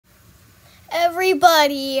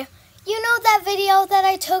everybody. You know that video that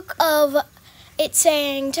I took of it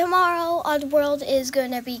saying tomorrow Oddworld is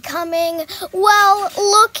gonna be coming? Well,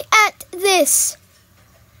 look at this.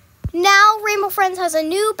 Now Rainbow Friends has a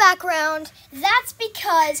new background. That's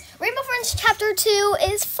because Rainbow Friends Chapter 2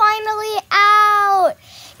 is finally out.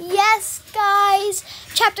 Yes, guys,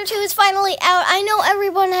 Chapter 2 is finally out. I know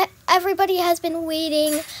everybody has been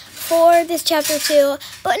waiting for this Chapter 2,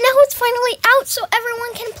 but now it's finally out so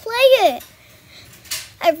everyone can play it.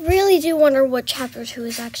 I really do wonder what Chapter 2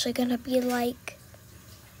 is actually going to be like.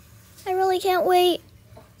 I really can't wait.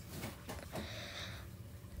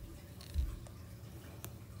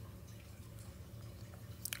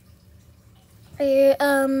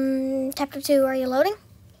 Chapter 2, are you loading?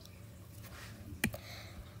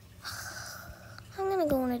 I'm gonna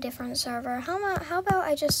go on a different server. How about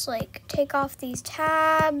I just like take off these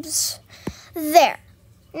tabs? There.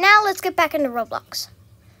 Now let's get back into Roblox.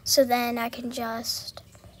 So then I can just,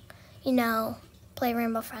 you know, play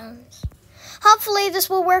Rainbow Friends. Hopefully this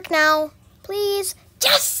will work now. Please.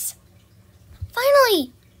 Yes!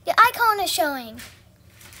 Finally! The icon is showing.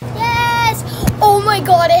 Yes! Oh my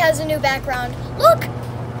god, it has a new background. Look!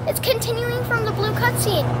 It's continuing from the blue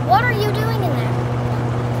cutscene. What are you doing in there?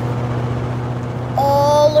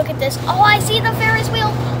 Oh, look at this. Oh, I see the Ferris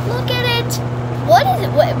wheel. Look at it. What is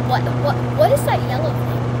it? What is that yellow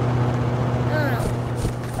thing? I don't know.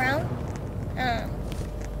 Brown? I don't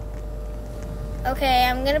know. Okay,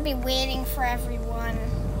 I'm going to be waiting for everyone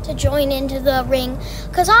to join into the ring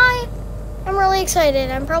because I'm really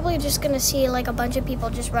excited. I'm probably just going to see like a bunch of people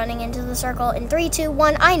just running into the circle in 3, 2,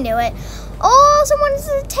 1. I knew it. Oh, someone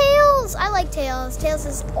said Tails. I like Tails. Tails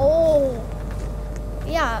is, oh.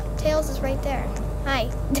 Yeah, Tails is right there. Hi.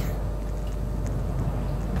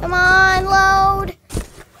 Come on, load.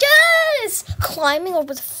 Yes! Climbing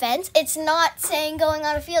over the fence. It's not saying going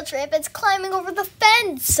on a field trip. It's climbing over the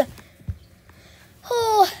fence.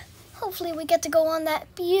 Oh, hopefully we get to go on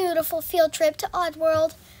that beautiful field trip to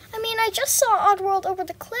Oddworld. I mean, I just saw Oddworld over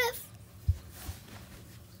the cliff.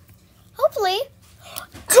 Hopefully.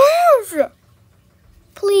 Yes!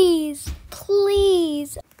 Please,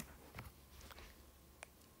 please.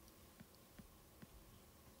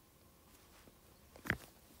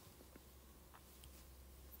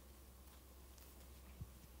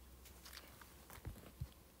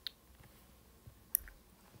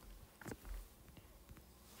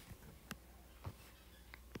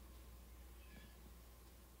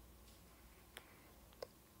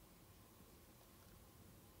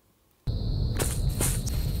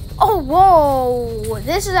 Oh, whoa,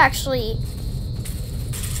 this is actually,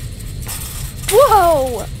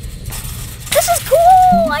 whoa, this is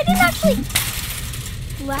cool. I didn't actually,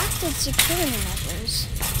 lasted security measures.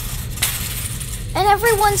 And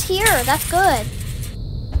everyone's here, that's good.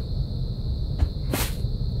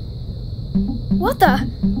 What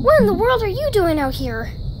in the world are you doing out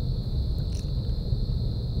here?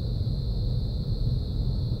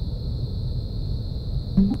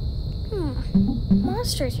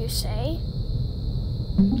 Monsters, you say?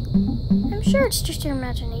 I'm sure it's just your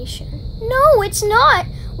imagination. No, it's not.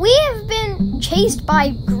 We have been chased by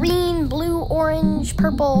green, blue, orange,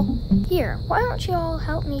 purple. Here, why don't you all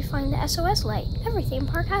help me find the SOS light? Every theme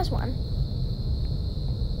park has one.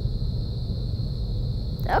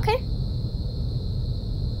 Okay.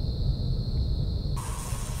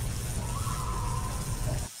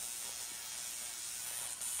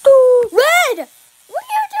 Red! What are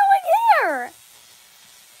you doing here?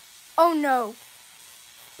 Oh no.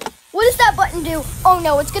 What does that button do? Oh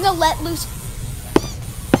no, it's gonna let loose.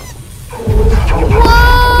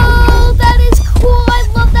 Whoa, that is cool. I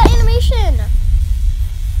love that animation.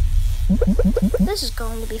 This is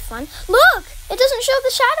going to be fun. Look, it doesn't show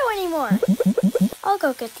the shadow anymore. I'll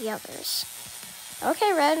go get the others.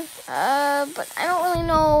 Okay, Red. But I don't really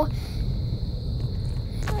know.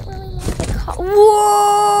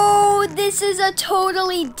 Whoa, this is a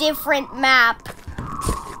totally different map.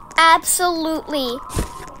 Absolutely.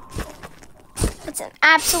 It's an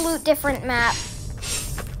absolute different map.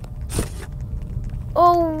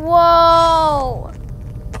 Oh, whoa.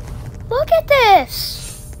 Look at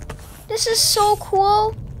this. This is so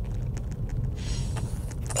cool.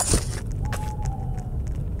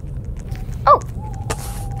 Oh.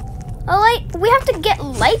 A light. We have to get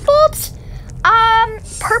light bulbs?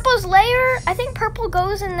 Purple's layer. I think purple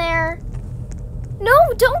goes in there.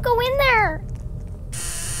 No, don't go in there.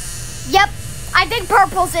 Yep, I think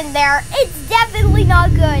purple's in there. It's definitely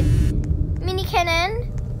not good. Mini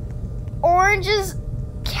cannon. Orange's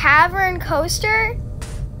cavern coaster.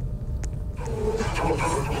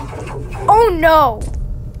 Oh no.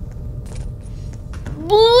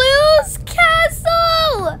 Blue's castle.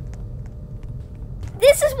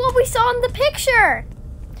 This is what we saw in the picture.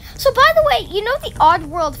 So by the way, you know the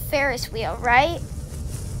Oddworld Ferris wheel, right?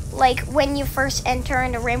 Like when you first enter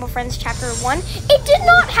into Rainbow Friends Chapter 1, it did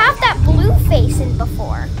not have that blue face in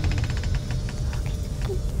before.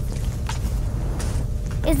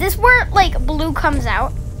 Is this where like blue comes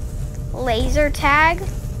out? Laser tag?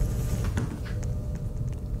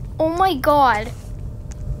 Oh my god.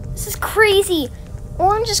 This is crazy.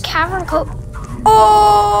 Orange's cavern coat.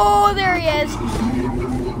 Oh, there he is.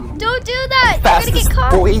 Don't do that. You're gonna get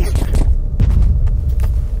caught. Boy.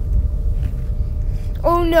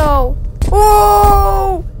 Oh no.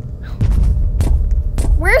 Oh!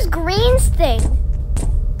 Where's Green's thing?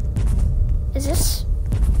 Is this?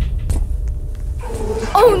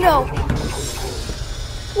 Oh no.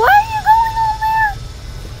 Why are you going on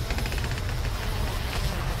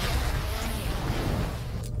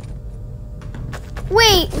there?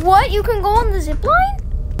 Wait, what? You can go on the zip line?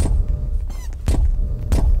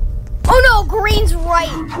 Oh no, Green's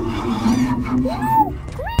right. No,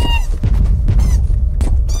 Green.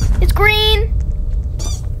 It's Green.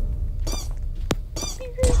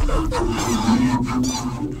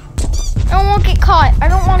 I don't want to get caught. I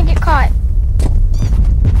don't want to get caught.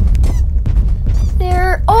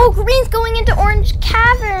 There. Oh, Green's going into Orange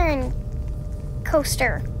Cavern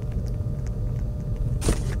coaster.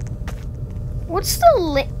 What's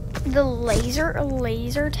the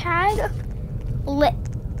laser tag?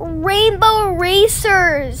 Rainbow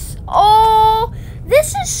Racers. Oh,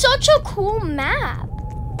 this is such a cool map.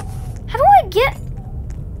 How do I get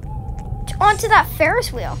onto that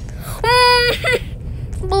Ferris wheel?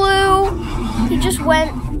 Blue. He just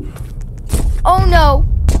went. Oh no.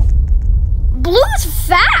 Blue's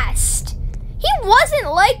fast. He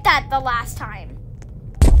wasn't like that the last time.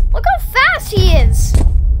 Look how fast he is.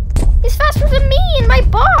 He's faster than me in my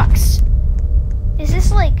box. Is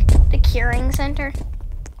this like the curing center?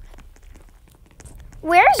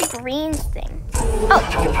 Where's Green's thing? Oh.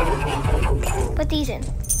 Put these in.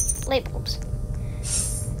 Light bulbs.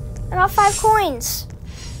 I got 5 coins.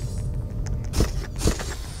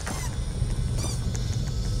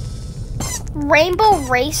 Rainbow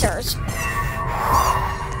Racers.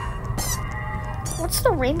 What's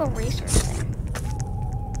the Rainbow Racers thing?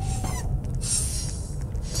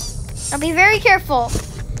 I'll be very careful.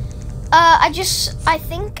 I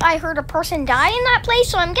think I heard a person die in that place,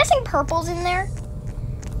 so I'm guessing purple's in there.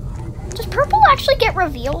 Does purple actually get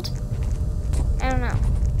revealed? I don't know.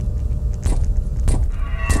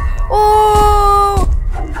 Oh!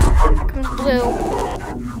 Here comes blue.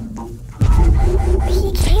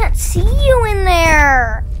 He can't see you in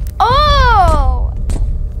there. Oh!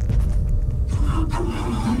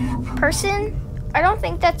 Person? I don't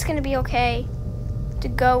think that's gonna be okay to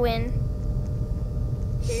go in.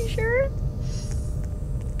 Are you sure?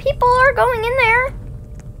 People are going in there.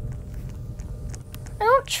 I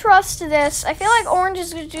don't trust this. I feel like Orange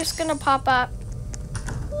is just gonna pop up.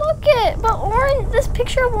 Look it, but Orange, this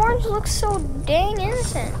picture of Orange looks so dang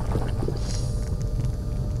innocent.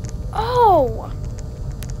 Oh.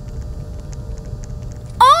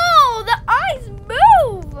 Oh, the eyes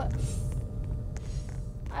move.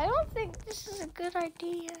 I don't think this is a good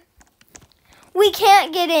idea. We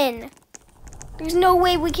can't get in. There's no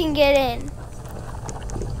way we can get in.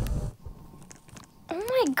 Oh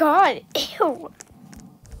my god, ew.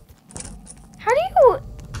 How do you...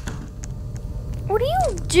 What do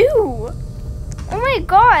you do? Oh my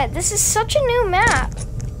god, this is such a new map.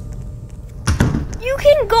 You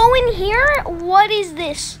can go in here? What is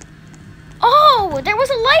this? Oh, there was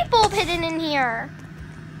a light bulb hidden in here.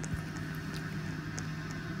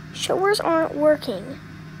 Showers aren't working.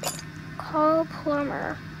 Call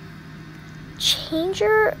plumber. Change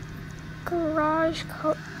your garage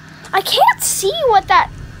code. I can't see what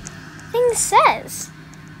that thing says.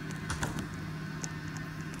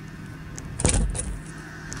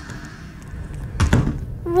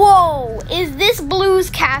 Whoa, is this Blue's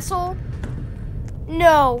castle?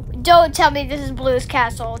 No, don't tell me this is Blue's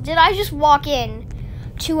castle. Did I just walk in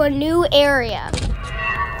to a new area?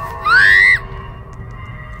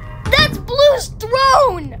 That's Blue's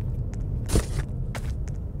throne!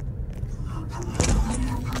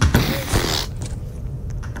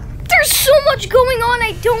 There's so much going on,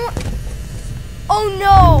 I don't... Oh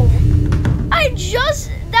no!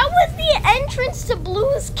 That was the entrance to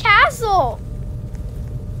Blue's castle!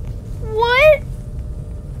 What?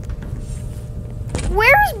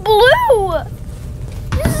 Where's Blue?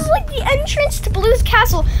 This is like the entrance to Blue's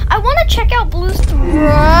castle. I want to check out Blue's throne.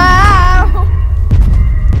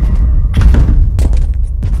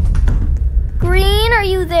 Green, are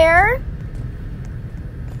you there?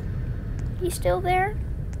 You still there?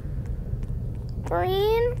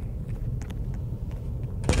 Green.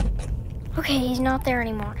 Okay, he's not there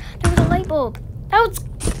anymore. There was a light bulb.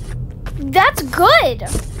 That's good.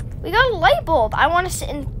 We got a light bulb. I want to sit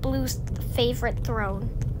in Blue's favorite throne.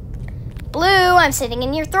 Blue, I'm sitting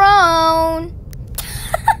in your throne.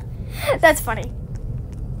 That's funny.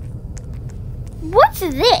 What's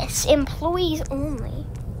this? Employees only.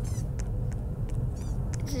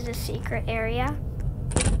 This is a secret area.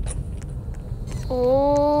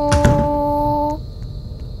 Oh.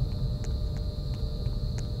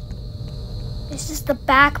 This is the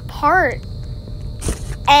back part.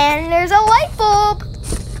 And there's a light bulb.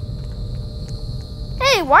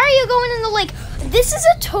 Hey, why are you going in the lake? This is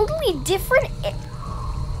a totally different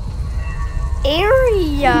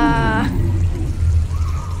area.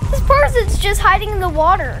 This person's just hiding in the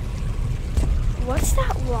water. What's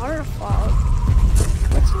that waterfall?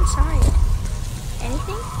 What's inside?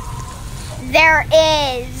 Anything? There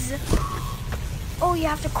is. Oh, you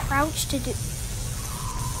have to crouch to do.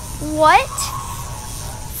 What?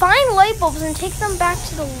 Find light bulbs and take them back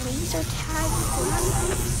to the laser tag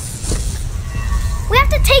plaza. We have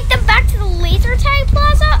to take them back to the laser tag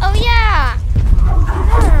plaza? Oh yeah.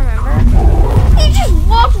 I don't remember. He just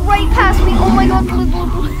walked right past me. Oh my god, blue, blue,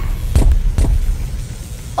 blue.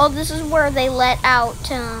 Oh, this is where they let out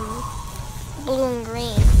blue and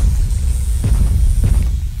green.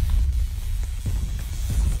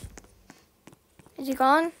 Is he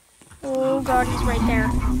gone? Oh god, he's right there.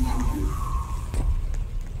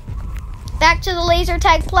 Back to the laser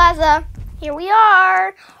tag plaza. Here we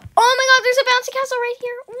are. Oh my god, there's a bouncy castle right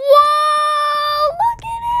here. Whoa, look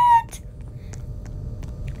at it.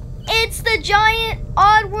 It's the giant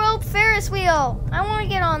Oddworld Ferris wheel. I want to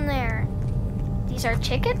get on there. These are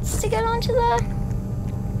tickets to get onto the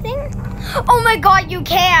thing. Oh my god, you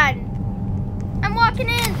can. I'm walking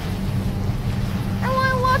in. I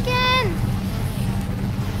want to walk in.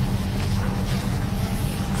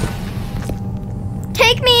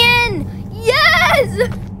 Take me in. Yes!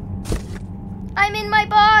 I'm in my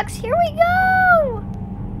box. Here we go.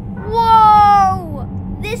 Whoa!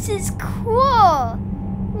 This is cool.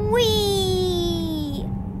 Wee!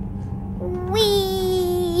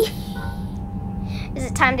 Wee! Is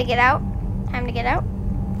it time to get out? Time to get out?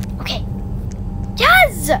 Okay.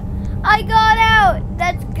 Yes! I got out.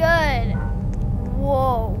 That's good.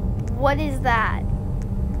 Whoa. What is that?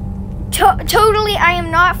 Totally, I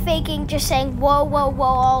am not faking, just saying whoa, whoa, whoa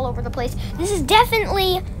all over the place. This is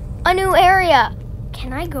definitely a new area.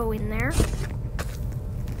 Can I go in there?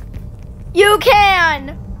 You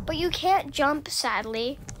can! But you can't jump,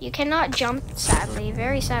 sadly. You cannot jump, sadly.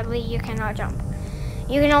 Very sadly, you cannot jump.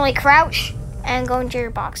 You can only crouch and go into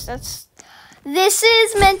your box. This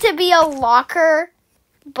is meant to be a locker,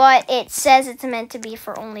 but it says it's meant to be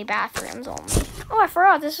for only bathrooms only. Oh, I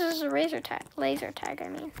forgot. This is a laser tag, I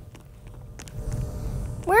mean.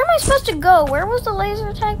 Where am I supposed to go? Where was the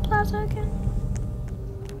laser tag plaza again?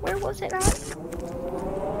 Where was it at?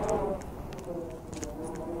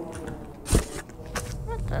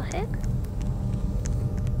 What the heck?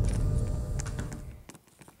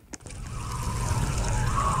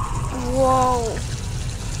 Whoa.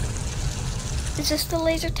 Is this the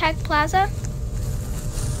laser tag plaza?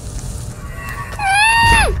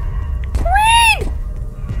 Green!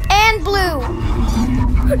 And blue.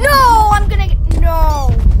 No, I'm gonna get, no.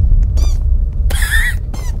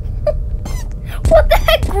 What the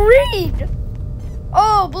heck, green?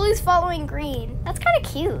 Oh, blue's following green. That's kind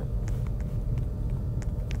of cute.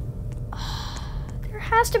 There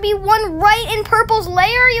has to be one right in purple's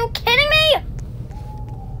lair. Are you kidding me?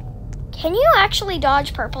 Can you actually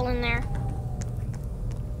dodge purple in there?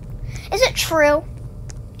 Is it true?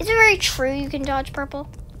 Is it very true you can dodge purple?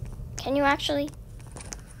 Can you actually?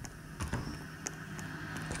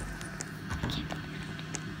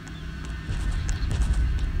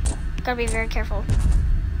 Gotta be very careful.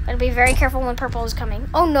 Gotta be very careful when purple is coming.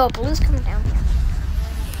 Oh no, blue's coming down here.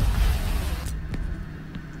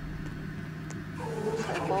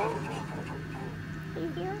 Purple? Are you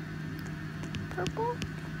here? Purple?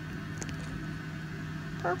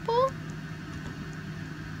 Purple?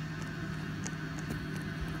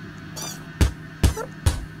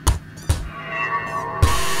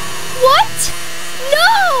 What?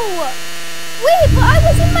 No! Wait, but I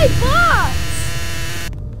was in my box.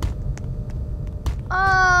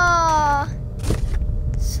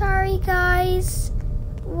 Sorry guys.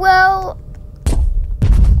 Well,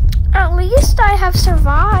 at least I have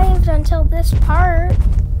survived until this part.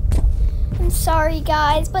 I'm sorry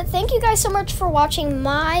guys, but thank you guys so much for watching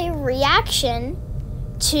my reaction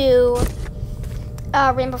to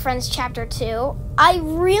Rainbow Friends Chapter 2. I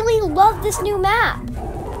really love this new map.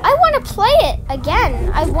 I want to play it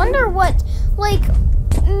again. I wonder what, like,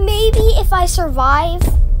 maybe if I survive,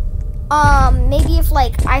 maybe if,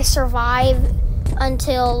 like, I survive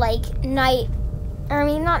until, like, night, I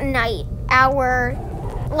mean, not night, hour,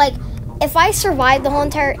 like, if I survive the whole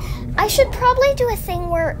entire, I should probably do a thing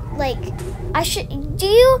where, like, do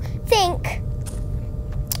you think,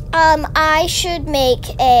 I should make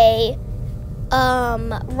a,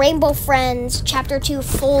 Rainbow Friends Chapter 2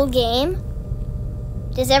 full game?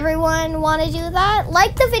 Does everyone want to do that?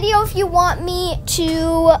 Like the video if you want me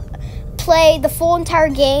to play the full entire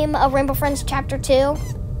game of Rainbow Friends Chapter 2.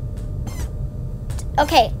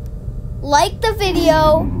 Okay, like the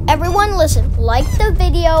video. Everyone listen, like the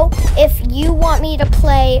video if you want me to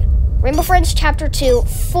play Rainbow Friends Chapter 2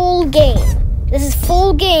 full game. This is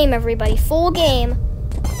full game, everybody, full game.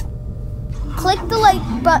 Click the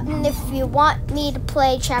like button if you want me to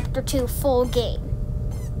play Chapter 2 full game.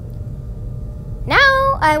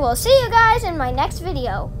 Now, I will see you guys in my next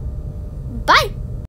video. Bye!